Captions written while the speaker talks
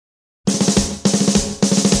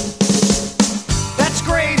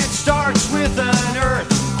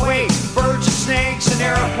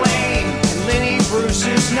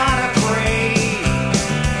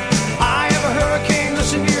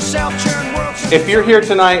If you're here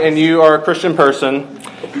tonight and you are a Christian person,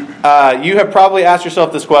 you have probably asked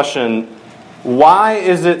yourself this question: why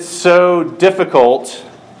is it so difficult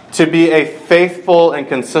to be a faithful and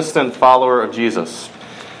consistent follower of Jesus?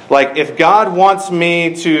 Like, if God wants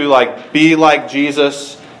me to be like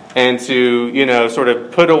Jesus and to, sort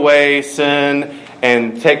of put away sin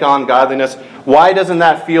and take on godliness, why doesn't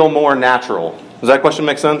that feel more natural? Does that question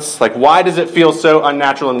make sense? Like, why does it feel so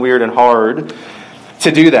unnatural and weird and hard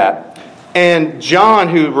to do that? And John,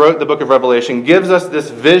 who wrote the book of Revelation, gives us this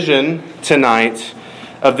vision tonight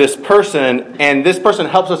of this person, and this person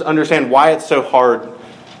helps us understand why it's so hard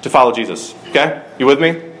to follow Jesus. Okay? You with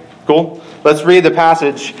me? Cool? Let's read the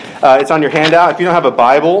passage. It's on your handout. If you don't have a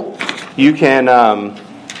Bible, you can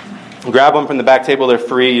grab one from the back table. They're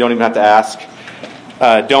free. You don't even have to ask.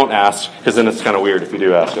 Don't ask, because then it's kind of weird if you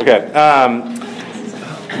do ask. Okay.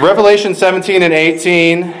 Revelation 17 and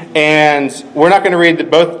 18, and we're not going to read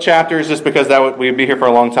both chapters just because we'd be here for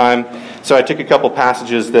a long time. So I took a couple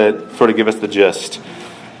passages that sort of give us the gist.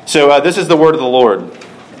 So this is the word of the Lord.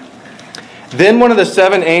 Then one of the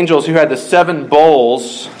seven angels who had the seven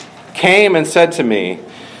bowls came and said to me,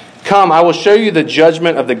 "Come, I will show you the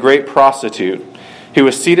judgment of the great prostitute, who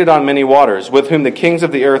is seated on many waters, with whom the kings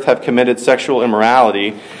of the earth have committed sexual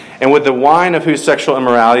immorality, and with the wine of whose sexual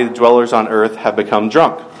immorality the dwellers on earth have become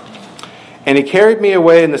drunk." And he carried me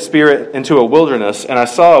away in the spirit into a wilderness, and I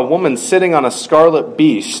saw a woman sitting on a scarlet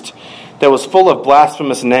beast that was full of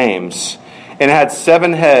blasphemous names, and it had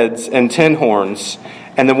 7 heads and 10 horns.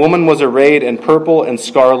 And the woman was arrayed in purple and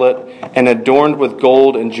scarlet, and adorned with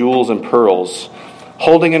gold and jewels and pearls,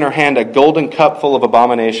 holding in her hand a golden cup full of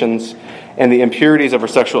abominations and the impurities of her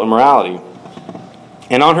sexual immorality.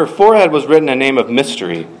 And on her forehead was written a name of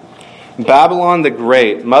mystery: Babylon the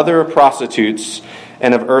Great, mother of prostitutes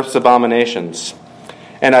and of earth's abominations.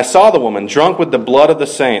 And I saw the woman drunk with the blood of the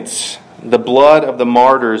saints, the blood of the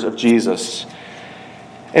martyrs of Jesus.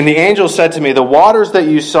 And the angel said to me, "The waters that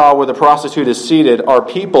you saw where the prostitute is seated are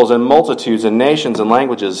peoples and multitudes and nations and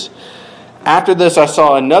languages." After this I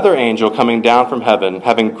saw another angel coming down from heaven,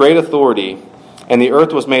 having great authority, and the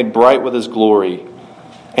earth was made bright with his glory.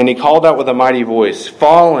 And he called out with a mighty voice,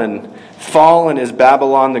 "Fallen, fallen is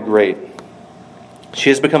Babylon the Great. She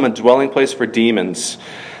has become a dwelling place for demons,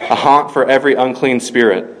 a haunt for every unclean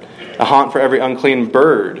spirit, a haunt for every unclean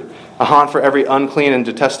bird, a haunt for every unclean and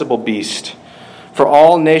detestable beast. For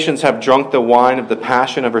all nations have drunk the wine of the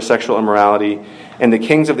passion of her sexual immorality, and the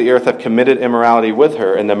kings of the earth have committed immorality with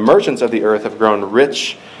her, and the merchants of the earth have grown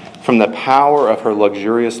rich from the power of her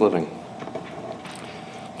luxurious living."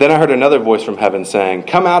 Then I heard another voice from heaven saying,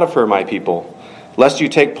 "Come out of her, my people, lest you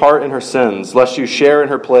take part in her sins, lest you share in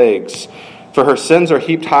her plagues. For her sins are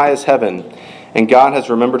heaped high as heaven, and God has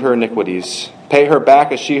remembered her iniquities. Pay her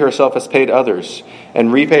back as she herself has paid others,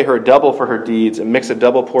 and repay her double for her deeds, and mix a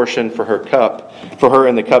double portion for her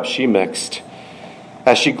in the cup she mixed.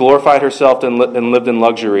 As she glorified herself and lived in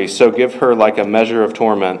luxury, so give her like a measure of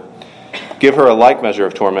torment. Give her a like measure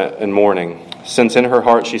of torment and mourning, since in her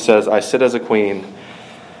heart she says, 'I sit as a queen,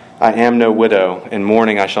 I am no widow, and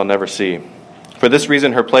mourning I shall never see.' For this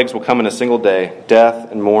reason her plagues will come in a single day, death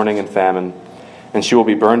and mourning and famine, and she will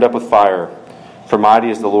be burned up with fire, for mighty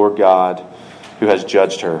is the Lord God who has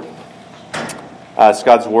judged her." It's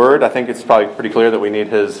God's word. I think it's probably pretty clear that we need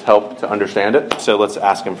his help to understand it, so let's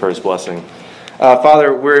ask him for his blessing.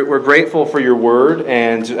 Father, we're grateful for your word,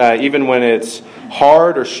 and even when it's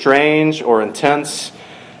hard or strange or intense,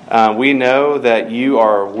 we know that you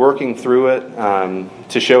are working through it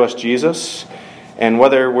to show us Jesus. And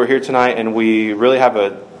whether we're here tonight and we really have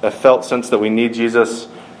a felt sense that we need Jesus,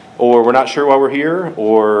 or we're not sure why we're here,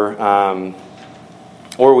 or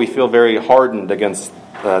we feel very hardened against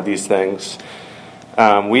these things,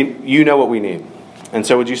 you know what we need. And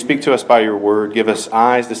so would you speak to us by your word? Give us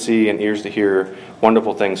eyes to see and ears to hear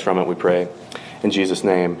wonderful things from it, we pray. In Jesus'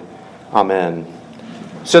 name, amen.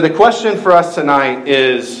 So the question for us tonight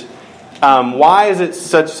is, why is it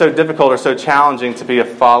so difficult or so challenging to be a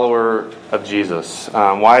follower of Jesus?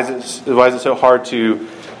 Why is it so hard to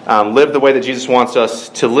live the way that Jesus wants us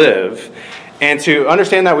to live? And to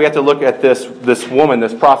understand that, we have to look at this woman,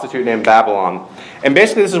 this prostitute named Babylon. And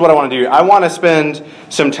basically this is what I want to do. I want to spend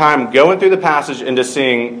some time going through the passage and just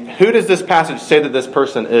seeing, who does this passage say that this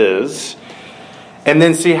person is? And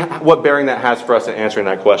then see what bearing that has for us in answering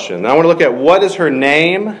that question. And I want to look at, what is her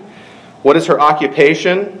name? What is her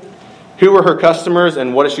occupation? Who are her customers,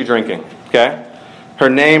 and what is she drinking? Okay?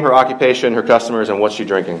 Her name, her occupation, her customers, and what's she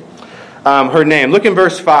drinking. Her name. Look in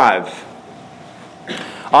verse 5.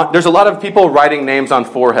 There's a lot of people writing names on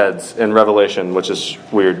foreheads in Revelation, which is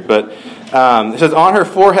weird. But It says, on her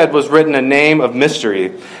forehead was written a name of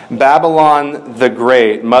mystery, Babylon the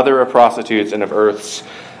Great, mother of prostitutes and of earth's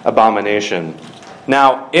abomination.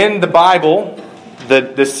 Now, in the Bible,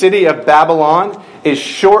 the city of Babylon is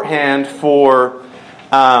shorthand for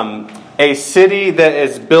a city that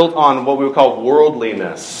is built on what we would call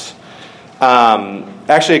worldliness.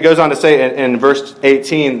 Actually, it goes on to say in verse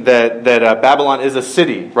 18 that Babylon is a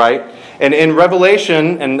city, right? And in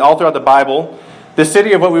Revelation and all throughout the Bible, the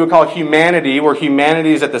city of what we would call humanity, where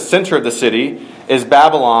humanity is at the center of the city, is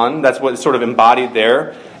Babylon. That's what's sort of embodied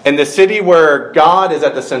there. And the city where God is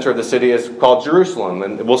at the center of the city is called Jerusalem.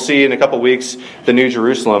 And we'll see in a couple weeks the New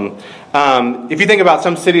Jerusalem. If you think about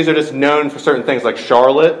some cities that are just known for certain things, like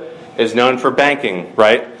Charlotte is known for banking,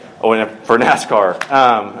 right? Oh, and for NASCAR.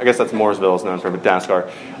 I guess that's Mooresville is known for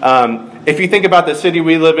NASCAR. If you think about the city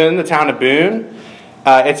we live in, the town of Boone,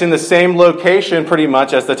 it's in the same location pretty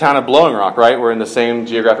much as the town of Blowing Rock, right? We're in the same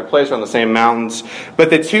geographic place, we're on the same mountains. But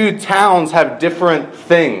the two towns have different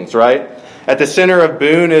things, right? At the center of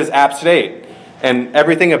Boone is App State. And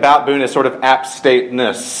everything about Boone is sort of App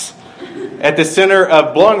State-ness. At the center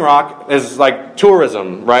of Blowing Rock is like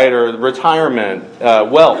tourism, right? Or retirement,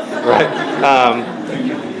 wealth, right?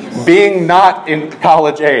 Being not in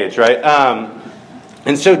college age, right?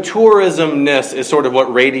 And so tourism-ness is sort of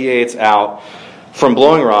what radiates out from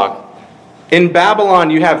Blowing Rock. In Babylon,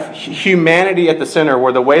 you have humanity at the center,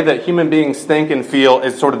 where the way that human beings think and feel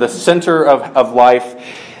is sort of the center of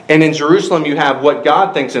life. And in Jerusalem, you have what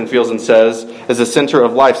God thinks and feels and says is the center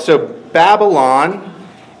of life. So Babylon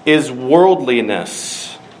is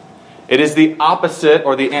worldliness. It is the opposite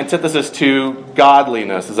or the antithesis to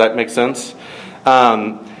godliness. Does that make sense?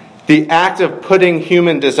 The act of putting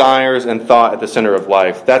human desires and thought at the center of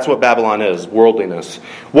life. That's what Babylon is, worldliness.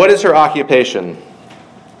 What is her occupation?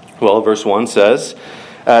 Well, verse 1 says,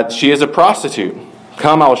 she is a prostitute.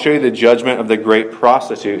 Come, I will show you the judgment of the great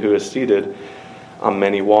prostitute who is seated on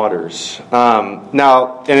many waters.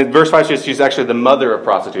 Now, in verse 5, she's actually the mother of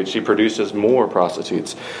prostitutes. She produces more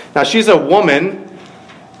prostitutes. Now, she's a woman,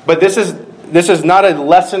 but this is not a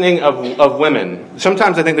lessening of women.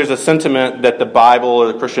 Sometimes I think there's a sentiment that the Bible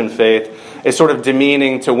or the Christian faith is sort of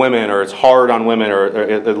demeaning to women, or it's hard on women, or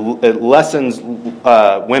it lessens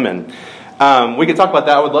women. We could talk about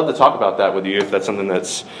that. I would love to talk about that with you if that's something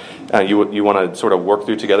that's you want to sort of work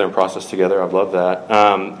through together and process together. I'd love that.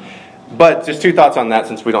 But just two thoughts on that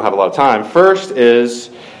since we don't have a lot of time. First is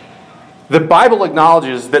the Bible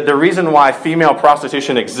acknowledges that the reason why female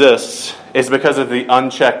prostitution exists is because of the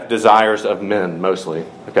unchecked desires of men, mostly.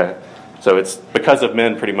 Okay, so it's because of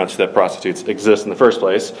men pretty much that prostitutes exist in the first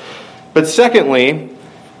place. But secondly,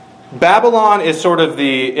 Babylon is sort of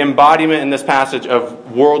the embodiment in this passage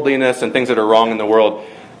of worldliness and things that are wrong in the world.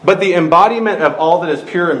 But the embodiment of all that is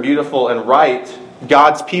pure and beautiful and right,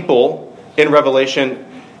 God's people in Revelation,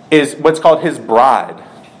 is what's called his bride.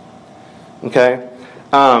 Okay?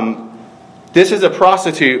 This is a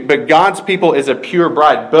prostitute, but God's people is a pure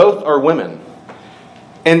bride. Both are women.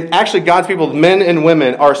 And actually, God's people, men and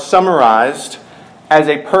women, are summarized as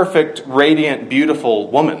a perfect, radiant,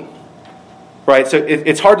 beautiful woman. Right? So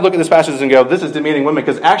it's hard to look at this passage and go, this is demeaning women,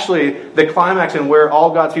 because actually the climax and where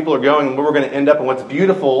all God's people are going and where we're going to end up and what's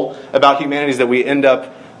beautiful about humanity is that we end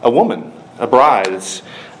up a woman, a bride. It's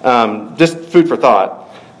just food for thought.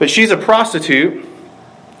 But she's a prostitute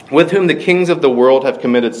with whom the kings of the world have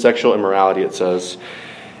committed sexual immorality, it says.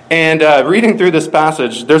 And reading through this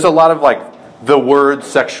passage, there's a lot of the word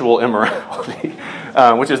sexual immorality,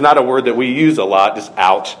 which is not a word that we use a lot, just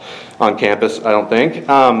out on campus, I don't think.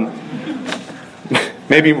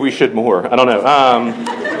 Maybe we should more. I don't know.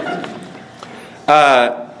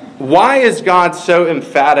 Why is God so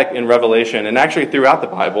emphatic in Revelation, and actually throughout the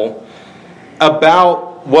Bible,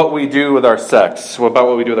 about what we do with our sex, about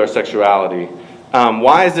what we do with our sexuality?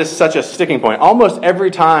 Why is this such a sticking point? Almost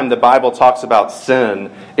every time the Bible talks about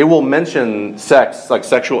sin, it will mention sex, like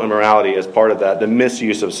sexual immorality as part of that, the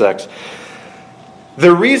misuse of sex.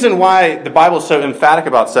 The reason why the Bible is so emphatic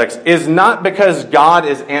about sex is not because God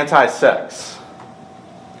is anti-sex.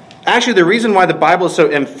 Actually, the reason why the Bible is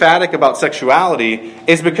so emphatic about sexuality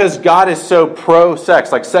is because God is so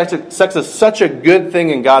pro-sex. Like sex is such a good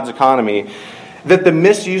thing in God's economy that the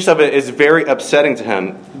misuse of it is very upsetting to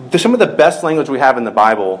him. Some of the best language we have in the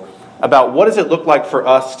Bible about what does it look like for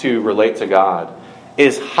us to relate to God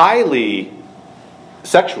is highly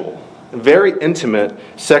sexual, very intimate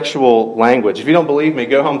sexual language. If you don't believe me,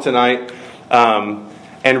 go home tonight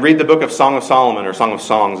and read the book of Song of Solomon, or Song of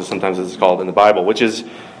Songs, as sometimes it's called in the Bible, which is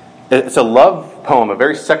it's a love poem, a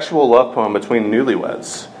very sexual love poem between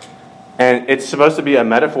newlyweds. And it's supposed to be a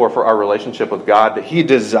metaphor for our relationship with God, that he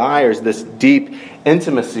desires this deep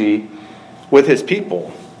intimacy with his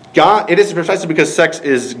people. It is precisely because sex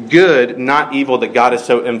is good, not evil, that God is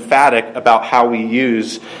so emphatic about how we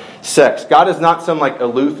use sex. God is not some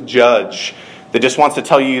aloof judge that just wants to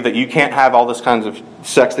tell you that you can't have all this kinds of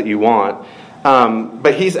sex that you want.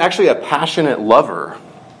 But he's actually a passionate lover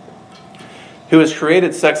who has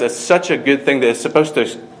created sex as such a good thing that is supposed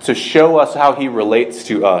to show us how he relates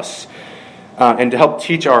to us and to help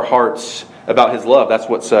teach our hearts about his love. That's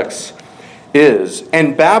what sex is.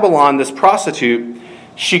 And Babylon, this prostitute,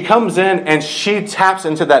 she comes in and she taps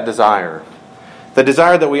into that desire. The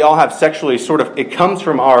desire that we all have sexually, it comes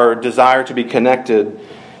from our desire to be connected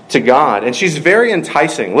to God. And she's very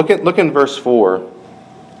enticing. Look in verse 4.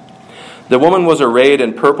 The woman was arrayed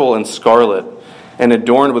in purple and scarlet and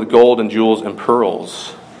adorned with gold and jewels and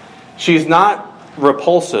pearls. She's not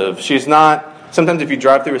repulsive. She's not... Sometimes if you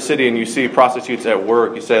drive through a city and you see prostitutes at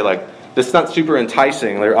work, you say, this is not super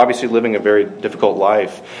enticing. They're obviously living a very difficult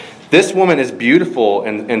life. This woman is beautiful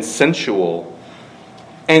and sensual.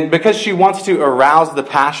 And because she wants to arouse the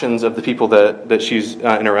passions of the people that she's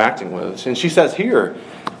interacting with. And she says, here,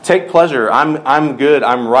 take pleasure. I'm good.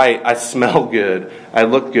 I'm right. I smell good. I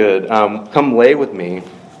look good. Come lay with me.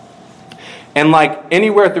 And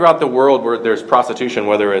anywhere throughout the world where there's prostitution,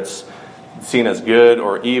 whether it's seen as good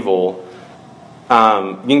or evil,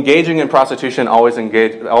 engaging in prostitution always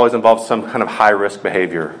involves some kind of high-risk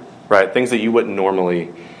behavior, right? Things that you wouldn't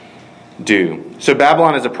normally do. So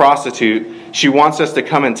Babylon is a prostitute. She wants us to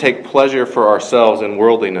come and take pleasure for ourselves in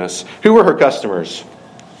worldliness. Who were her customers?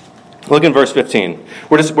 Look in verse 15.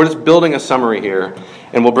 We're just building a summary here,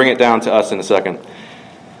 and we'll bring it down to us in a second.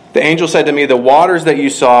 The angel said to me, the waters that you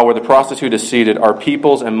saw where the prostitute is seated are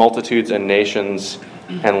peoples and multitudes and nations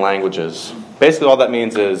and languages. Basically all that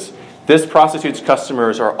means is this prostitute's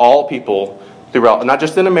customers are all people throughout, not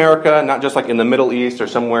just in America, not just in the Middle East or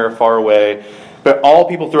somewhere far away, but all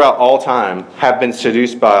people throughout all time have been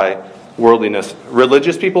seduced by worldliness,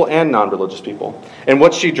 religious people and non-religious people. And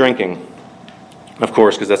what's she drinking? Of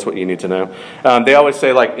course, because that's what you need to know. They always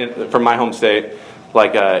say, from my home state,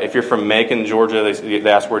 if you're from Macon, Georgia, they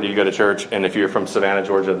ask, where do you go to church? And if you're from Savannah,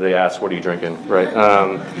 Georgia, they ask, what are you drinking? Right?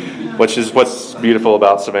 Which is what's beautiful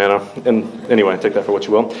about Savannah. And anyway, take that for what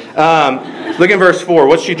you will. Look in verse 4.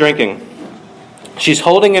 What's she drinking? She's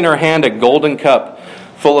holding in her hand a golden cup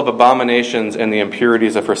full of abominations and the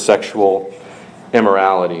impurities of her sexual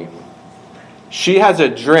immorality. She has a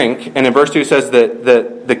drink, and in verse 2 says that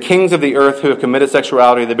the kings of the earth who have committed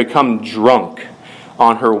sexuality, they become drunk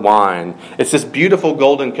on her wine. It's this beautiful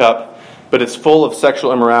golden cup, but it's full of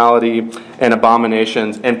sexual immorality and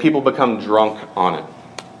abominations, and people become drunk on it.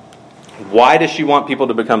 Why does she want people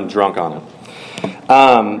to become drunk on it?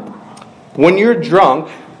 When you're drunk,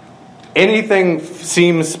 anything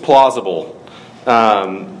seems plausible.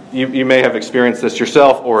 You may have experienced this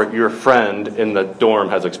yourself, or your friend in the dorm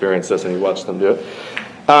has experienced this and you watch them do it.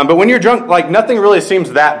 But when you're drunk, nothing really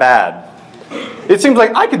seems that bad. It seems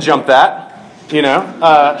like I could jump that. I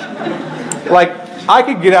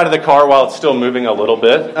could get out of the car while it's still moving a little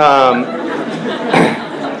bit.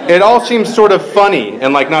 It all seems sort of funny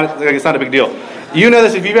and it's not a big deal. You know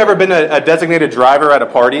this if you've ever been a designated driver at a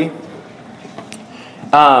party,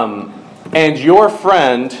 and your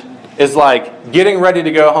friend is getting ready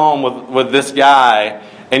to go home with this guy,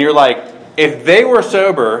 and you're if they were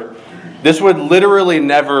sober, this would literally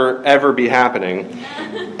never, ever be happening.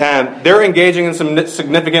 And they're engaging in some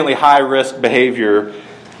significantly high-risk behavior.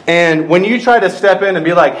 And when you try to step in and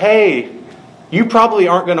be hey, you probably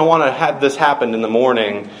aren't going to want to have this happen in the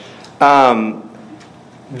morning,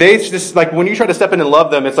 they just, when you try to step in and love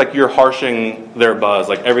them, it's you're harshing their buzz.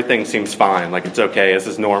 Everything seems fine. It's okay. This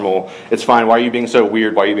is normal. It's fine. Why are you being so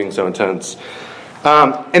weird? Why are you being so intense?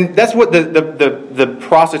 And that's what the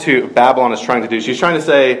prostitute of Babylon is trying to do. She's trying to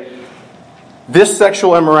say, this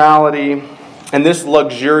sexual immorality and this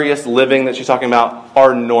luxurious living that she's talking about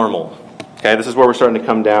are normal. Okay, this is where we're starting to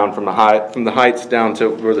come down from the heights down to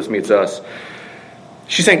where this meets us.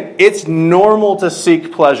 She's saying it's normal to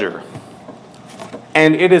seek pleasure.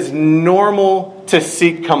 And it is normal to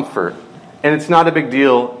seek comfort. And it's not a big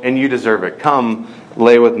deal, and you deserve it. Come,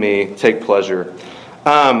 lay with me, take pleasure.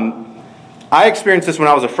 I experienced this when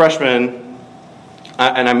I was a freshman,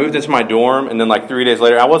 and I moved into my dorm, and then 3 days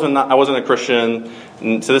later, I wasn't a Christian,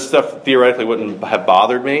 and so this stuff theoretically wouldn't have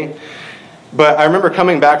bothered me. But I remember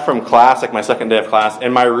coming back from class, my second day of class,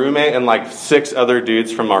 and my roommate and 6 other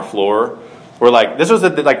dudes from our floor were this was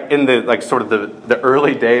in the sort of the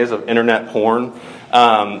early days of internet porn,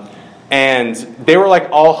 and they were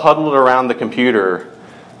all huddled around the computer,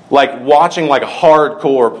 watching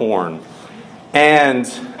hardcore porn.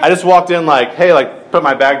 And I just walked in hey, put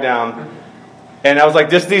my bag down. And I was like,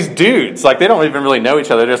 just these dudes, like they don't even really know each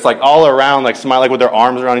other. They're just like all around, like smiling, like with their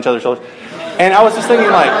arms around each other's shoulders. And I was just thinking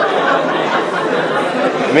like,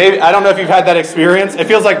 maybe, I don't know if you've had that experience. It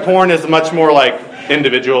feels like porn is much more like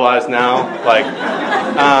individualized now. Like,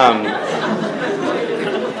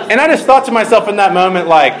 and I just thought to myself in that moment,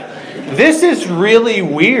 like, this is really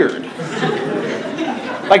weird.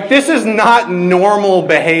 Like, this is not normal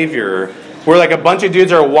behavior where like a bunch of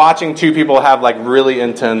dudes are watching two people have like really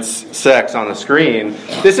intense sex on a screen.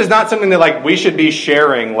 This is not something that like we should be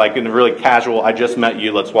sharing like in a really casual, I just met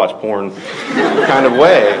you, let's watch porn kind of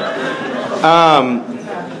way.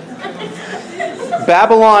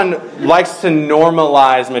 Babylon likes to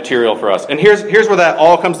normalize material for us. And here's where that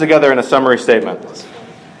all comes together in a summary statement.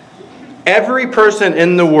 Every person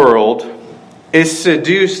in the world is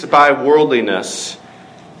seduced by worldliness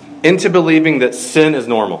into believing that sin is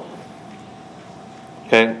normal.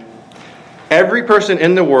 Okay? Every person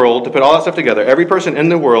in the world, to put all that stuff together, every person in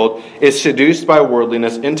the world is seduced by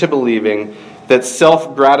worldliness into believing that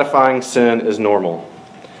self-gratifying sin is normal.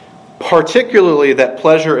 Particularly that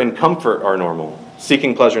pleasure and comfort are normal.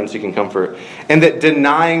 Seeking pleasure and seeking comfort. And that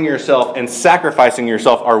denying yourself and sacrificing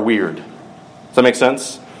yourself are weird. Does that make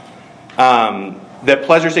sense? That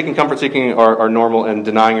pleasure-seeking, comfort-seeking are normal, and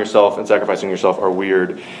denying yourself and sacrificing yourself are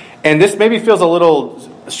weird. And this maybe feels a little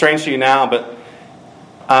strange to you now, but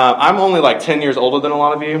I'm only like 10 years older than a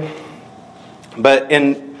lot of you. But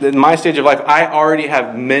in my stage of life, I already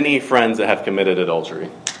have many friends that have committed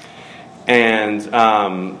adultery. And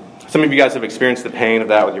some of you guys have experienced the pain of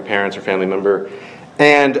that with your parents or family member.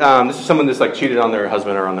 And this is someone that's like cheated on their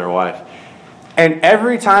husband or on their wife. And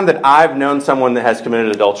every time that I've known someone that has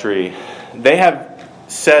committed adultery, they have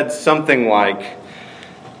said something like,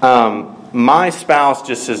 my spouse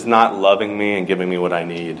just is not loving me and giving me what I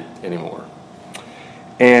need anymore.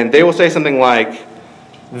 And they will say something like,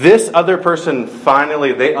 this other person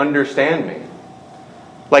finally, they understand me.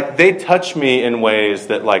 Like they touch me in ways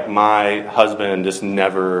that like my husband just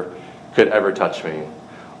never could ever touch me.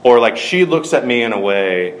 Or like she looks at me in a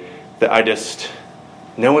way that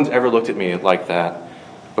no one's ever looked at me like that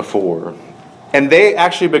before. And they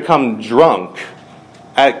actually become drunk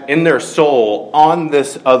in their soul on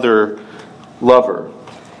this other lover.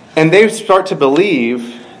 And they start to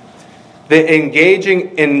believe that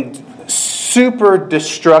engaging in super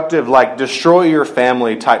destructive, like destroy your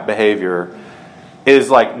family type behavior is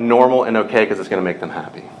like normal and okay because it's going to make them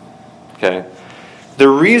happy. Okay? The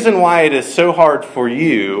reason why it is so hard for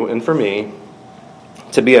you and for me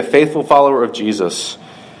to be a faithful follower of Jesus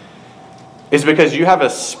is because you have a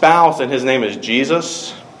spouse and his name is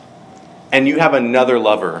Jesus, and you have another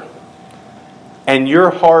lover. And your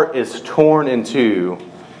heart is torn in two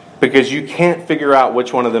because you can't figure out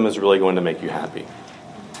which one of them is really going to make you happy.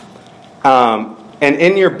 And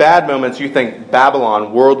in your bad moments, you think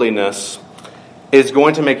Babylon, worldliness, is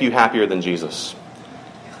going to make you happier than Jesus.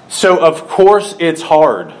 So, of course, it's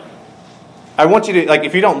hard. I want you to, like,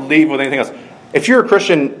 if you don't leave with anything else, if you're a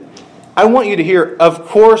Christian, I want you to hear, of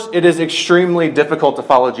course, it is extremely difficult to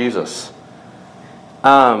follow Jesus.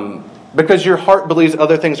 Because your heart believes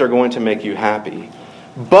other things are going to make you happy.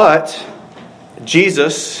 But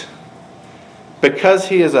Jesus, because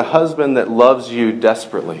he is a husband that loves you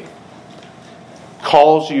desperately,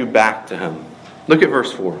 calls you back to him. Look at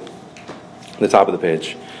verse 4, the top of the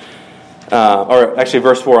page. Or actually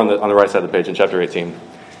verse 4 on the right side of the page in chapter 18.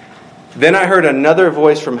 Then I heard another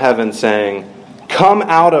voice from heaven saying, "Come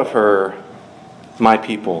out of her, my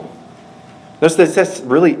people." Notice that's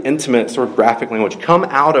really intimate, sort of graphic language. Come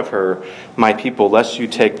out of her, my people, lest you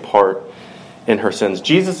take part in her sins.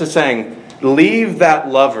 Jesus is saying, leave that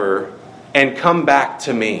lover and come back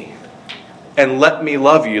to me. And let me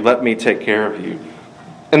love you. Let me take care of you.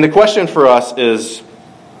 And the question for us is,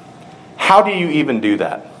 how do you even do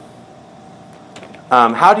that?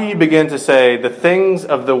 How do you begin to say, the things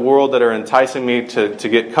of the world that are enticing me to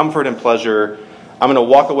get comfort and pleasure, I'm going to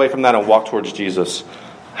walk away from that and walk towards Jesus?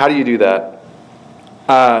 How do you do that?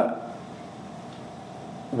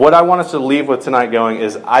 What I want us to leave with tonight going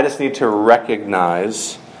is I just need to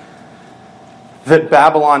recognize that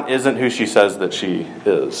Babylon isn't who she says that she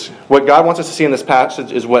is. What God wants us to see in this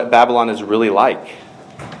passage is what Babylon is really like.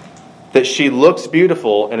 That she looks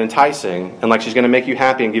beautiful and enticing and like she's going to make you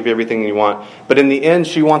happy and give you everything you want. But in the end,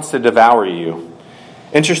 she wants to devour you.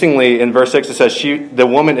 Interestingly, in verse 6 it says, the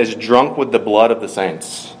woman is drunk with the blood of the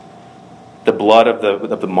saints. The blood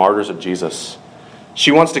of the martyrs of Jesus.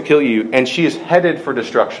 She wants to kill you, and she is headed for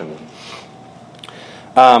destruction.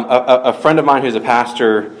 A friend of mine who's a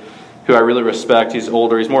pastor, who I really respect, he's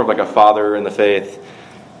older, he's more of like a father in the faith.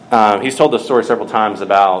 He's told this story several times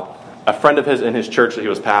about a friend of his in his church that he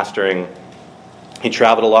was pastoring He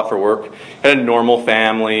traveled a lot for work. Had a normal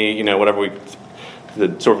family,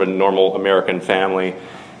 the sort of a normal American family.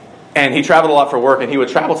 And he traveled a lot for work, and he would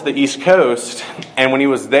travel to the East Coast. And when he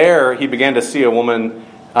was there, he began to see a woman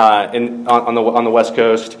on the West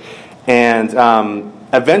Coast. And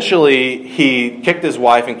eventually, he kicked his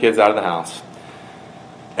wife and kids out of the house.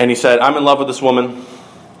 And he said, "I'm in love with this woman,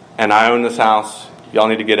 and I own this house. Y'all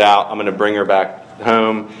need to get out. I'm going to bring her back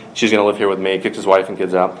home. She's going to live here with me." Kicked his wife and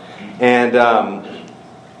kids out. And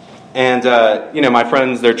my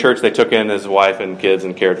friends, their church, they took in his wife and kids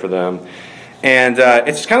and cared for them. And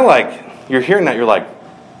it's just kind of like, you're hearing that, you're like,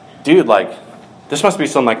 dude, like, this must be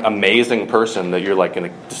some, like, amazing person that you're, like,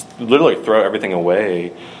 going to just literally throw everything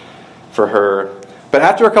away for her. But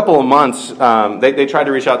after a couple of months, they tried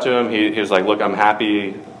to reach out to him. He was like, "Look, I'm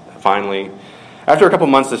happy, finally." After a couple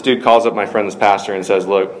of months, this dude calls up my friend, this pastor, and says,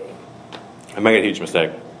 "Look, I made a huge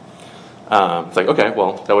mistake." It's like, okay,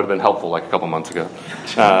 well, that would have been helpful like a couple months ago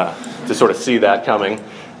to sort of see that coming.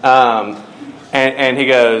 And he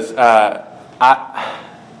goes,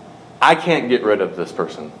 I can't get rid of this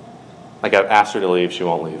person. Like, I've asked her to leave, she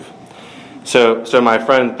won't leave. So my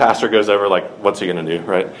friend pastor goes over, like, what's he going to do,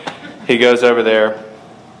 right? He goes over there.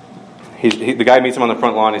 The guy meets him on the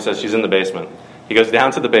front lawn. He says, "She's in the basement." He goes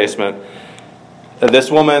down to the basement. This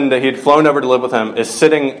woman that he'd flown over to live with him is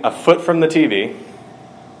sitting a foot from the TV,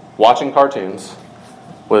 watching cartoons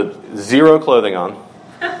with zero clothing on,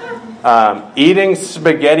 eating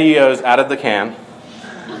SpaghettiOs out of the can,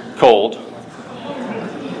 cold,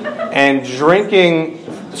 and drinking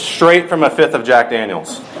straight from a fifth of Jack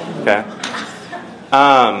Daniels. Okay.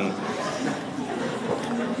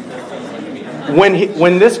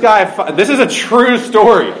 When this guy, this is a true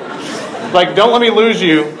story. Like, don't let me lose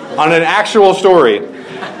you on an actual story.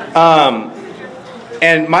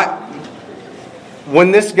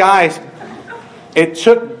 When this guy, it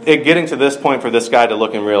took it getting to this point for this guy to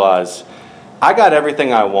look and realize, I got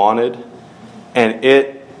everything I wanted, and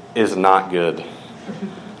it is not good.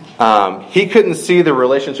 He couldn't see the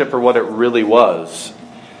relationship for what it really was.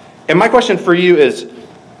 And my question for you is,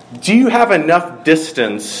 do you have enough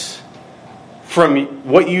distance from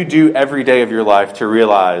what you do every day of your life to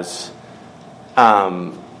realize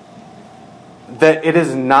that it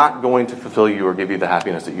is not going to fulfill you or give you the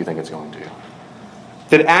happiness that you think it's going to?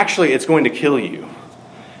 That actually it's going to kill you,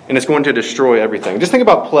 and it's going to destroy everything. Just think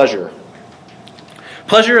about pleasure.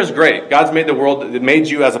 Pleasure is great. God's made the world, it made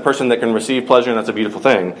you as a person that can receive pleasure, and that's a beautiful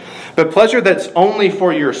thing. But pleasure that's only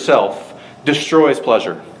for yourself destroys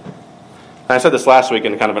pleasure. And I said this last week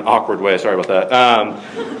in kind of an awkward way, sorry about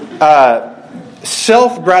that.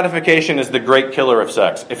 Self-gratification is the great killer of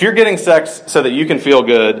sex. If you're getting sex so that you can feel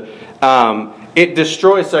good, it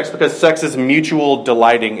destroys sex because sex is mutual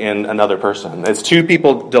delighting in another person. It's two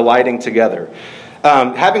people delighting together.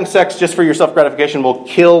 Having sex just for your self-gratification will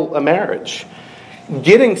kill a marriage.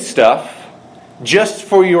 Getting stuff just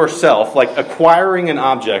for yourself, like acquiring an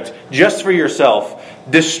object just for yourself,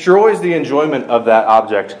 destroys the enjoyment of that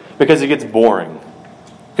object because it gets boring,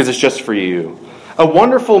 because it's just for you. A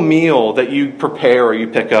wonderful meal that you prepare or you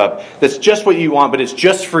pick up that's just what you want, but it's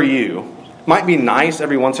just for you, might be nice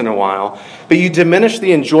every once in a while, but you diminish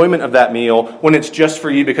the enjoyment of that meal when it's just for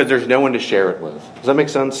you because there's no one to share it with. Does that make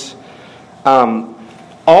sense?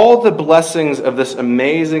 All the blessings of this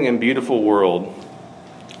amazing and beautiful world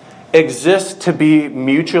exist to be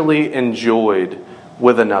mutually enjoyed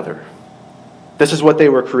with another. This is what they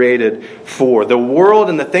were created for. The world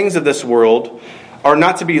and the things of this world are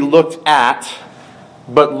not to be looked at,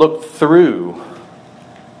 but looked through,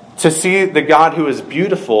 to see the God who is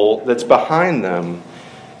beautiful that's behind them.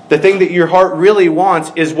 The thing that your heart really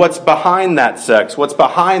wants is what's behind that sex, what's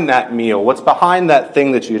behind that meal, what's behind that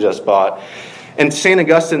thing that you just bought. And St.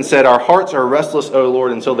 Augustine said, "Our hearts are restless, O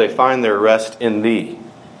Lord, until they find their rest in Thee."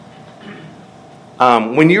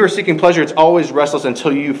 When you are seeking pleasure, it's always restless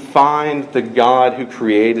until you find the God who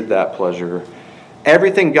created that pleasure.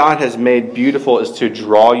 Everything God has made beautiful is to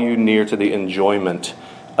draw you near to the enjoyment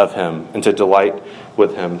of Him and to delight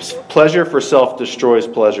with Him. Pleasure for self destroys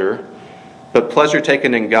pleasure, but pleasure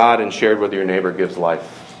taken in God and shared with your neighbor gives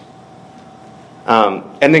life.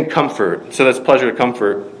 And then comfort. So that's pleasure to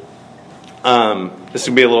comfort. This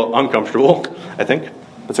would be a little uncomfortable, I think.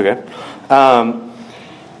 That's okay.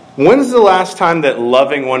 When's the last time that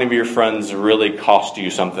loving one of your friends really cost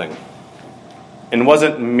you something? And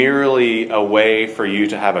wasn't merely a way for you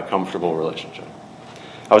to have a comfortable relationship?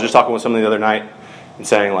 I was just talking with somebody the other night and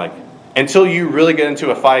saying, like, until you really get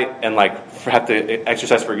into a fight and have to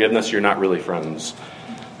exercise forgiveness, you're not really friends.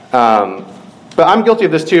 But I'm guilty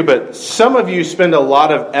of this too, but some of you spend a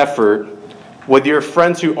lot of effort with your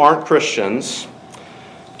friends who aren't Christians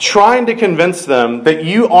trying to convince them that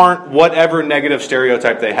you aren't whatever negative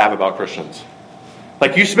stereotype they have about Christians.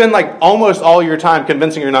 Like, you spend like almost all your time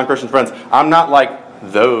convincing your non-Christian friends, I'm not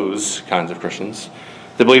like those kinds of Christians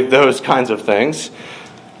that believe those kinds of things.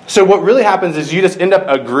 So what really happens is you just end up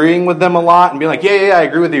agreeing with them a lot and being like, yeah, I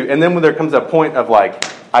agree with you. And then when there comes a point of like,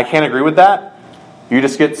 I can't agree with that, you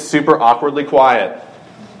just get super awkwardly quiet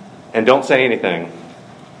and don't say anything.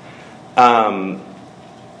 Number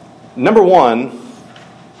one,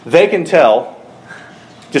 they can tell,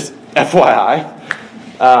 just FYI,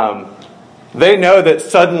 they know that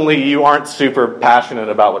suddenly you aren't super passionate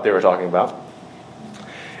about what they were talking about.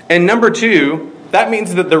 And number two, that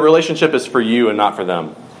means that the relationship is for you and not for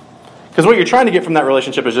them. Because what you're trying to get from that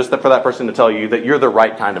relationship is just for that person to tell you that you're the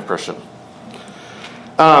right kind of Christian.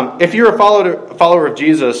 If you're a follower of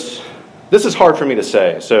Jesus, this is hard for me to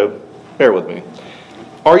say, so bear with me.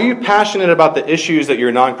 Are you passionate about the issues that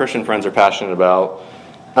your non-Christian friends are passionate about?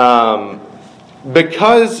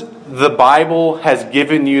 Because the Bible has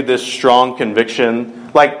given you this strong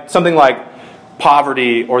conviction, like something like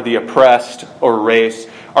poverty or the oppressed or race,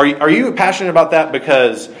 are you passionate about that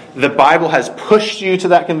because the Bible has pushed you to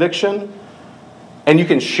that conviction and you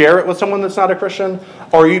can share it with someone that's not a Christian?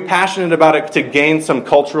 Or are you passionate about it to gain some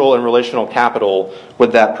cultural and relational capital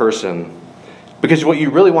with that person? Because what you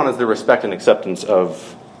really want is the respect and acceptance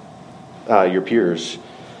of your peers.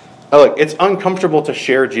 Look, it's uncomfortable to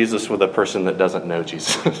share Jesus with a person that doesn't know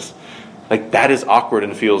Jesus. Like, that is awkward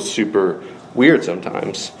and feels super weird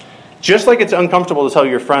sometimes. Just like it's uncomfortable to tell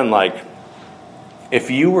your friend, like, if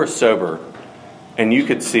you were sober and you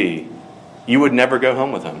could see, you would never go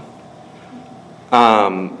home with him.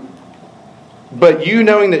 But you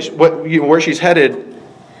knowing that where she's headed,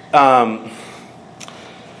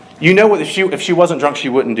 you know what, if she wasn't drunk, she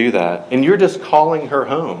wouldn't do that. And you're just calling her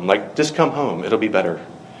home. Like, just come home. It'll be better.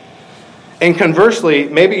 And conversely,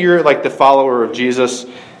 maybe you're like the follower of Jesus,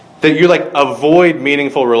 that you like avoid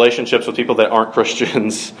meaningful relationships with people that aren't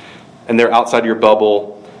Christians and they're outside your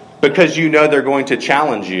bubble because you know they're going to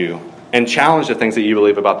challenge you and challenge the things that you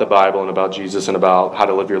believe about the Bible and about Jesus and about how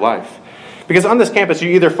to live your life. Because on this campus, you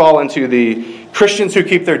either fall into the Christians who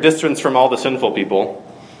keep their distance from all the sinful people,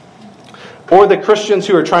 or the Christians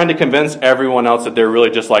who are trying to convince everyone else that they're really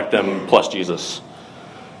just like them plus Jesus.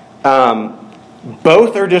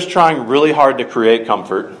 Both are just trying really hard to create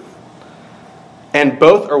comfort, and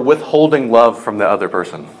both are withholding love from the other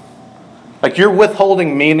person. Like, you're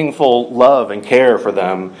withholding meaningful love and care for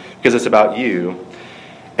them because it's about you.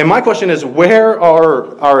 And my question is, where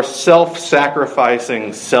are our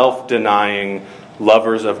self-sacrificing, self-denying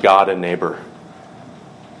lovers of God and neighbor?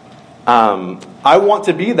 I want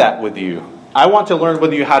to be that with you. I want to learn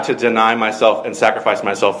with you how to deny myself and sacrifice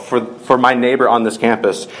myself for my neighbor on this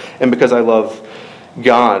campus and because I love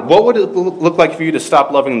God. What would it look like for you to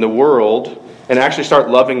stop loving the world and actually start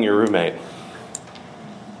loving your roommate?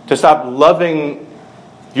 To stop loving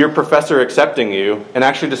your professor accepting you and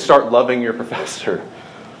actually to start loving your professor.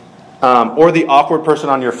 Or the awkward person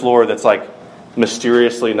on your floor that's like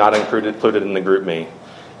mysteriously not included in the group me.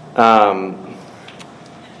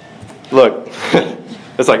 Look,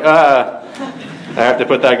 it's like, I have to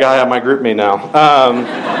put that guy on my group me now.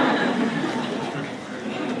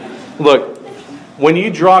 Look, when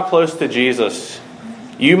you draw close to Jesus,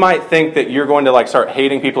 you might think that you're going to like start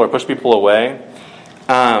hating people or push people away.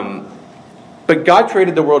 But God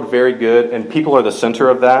created the world very good, and people are the center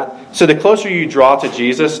of that. So the closer you draw to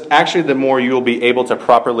Jesus, actually the more you will be able to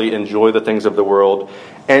properly enjoy the things of the world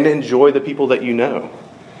and enjoy the people that you know.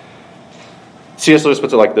 C.S. Lewis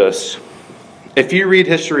puts it like this. If you read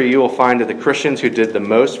history, you will find that the Christians who did the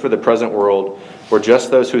most for the present world were just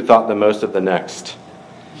those who thought the most of the next.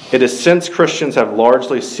 It is since Christians have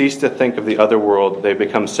largely ceased to think of the other world, they've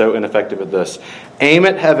become so ineffective at this. Aim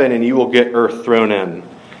at heaven and you will get earth thrown in.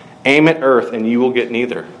 Aim at earth and you will get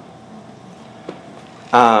neither.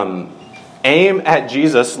 Aim at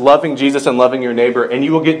Jesus, loving Jesus and loving your neighbor, and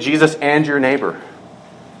you will get Jesus and your neighbor.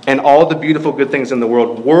 And all the beautiful good things in the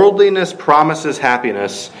world. Worldliness promises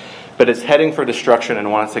happiness, but it's heading for destruction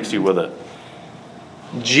and wants to take you with it.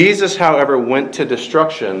 Jesus, however, went to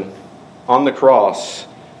destruction on the cross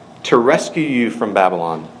to rescue you from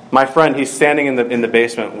Babylon. My friend, he's standing in the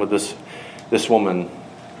basement with this woman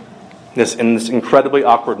in this incredibly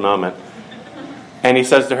awkward moment. And he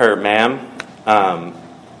says to her, ma'am,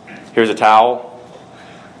 here's a towel.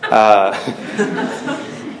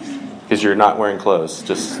 Because you're not wearing clothes.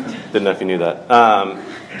 Just didn't know if you knew that.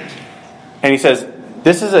 And he says,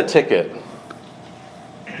 this is a ticket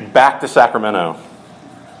back to Sacramento.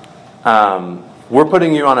 We're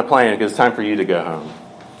putting you on a plane because it's time for you to go home.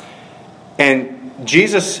 And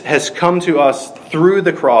Jesus has come to us through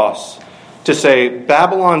the cross to say,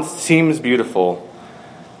 Babylon seems beautiful,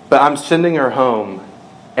 but I'm sending her home,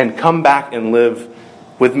 and come back and live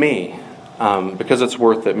with me because it's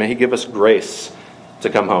worth it. May He give us grace to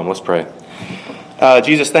come home. Let's pray.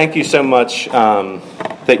 Jesus, thank you so much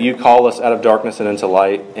that you call us out of darkness and into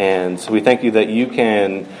light. And so we thank you that you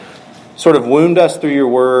can sort of wound us through your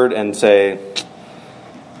word and say,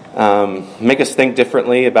 make us think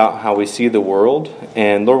differently about how we see the world.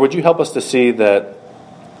 And Lord, would you help us to see that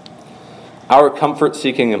our comfort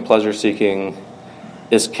seeking and pleasure seeking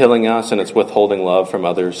is killing us and it's withholding love from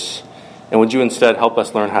others. And would you instead help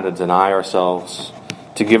us learn how to deny ourselves,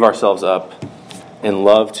 to give ourselves up in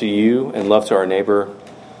love to you and love to our neighbor,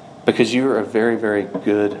 because you are a very, very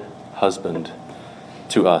good husband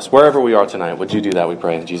to us. Wherever we are tonight, would you do that, we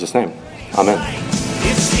pray in Jesus' name. Amen.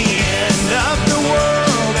 It's the end of the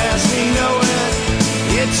world as we know it.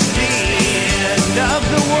 It's the end of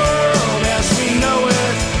the world as we know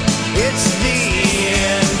it. It's the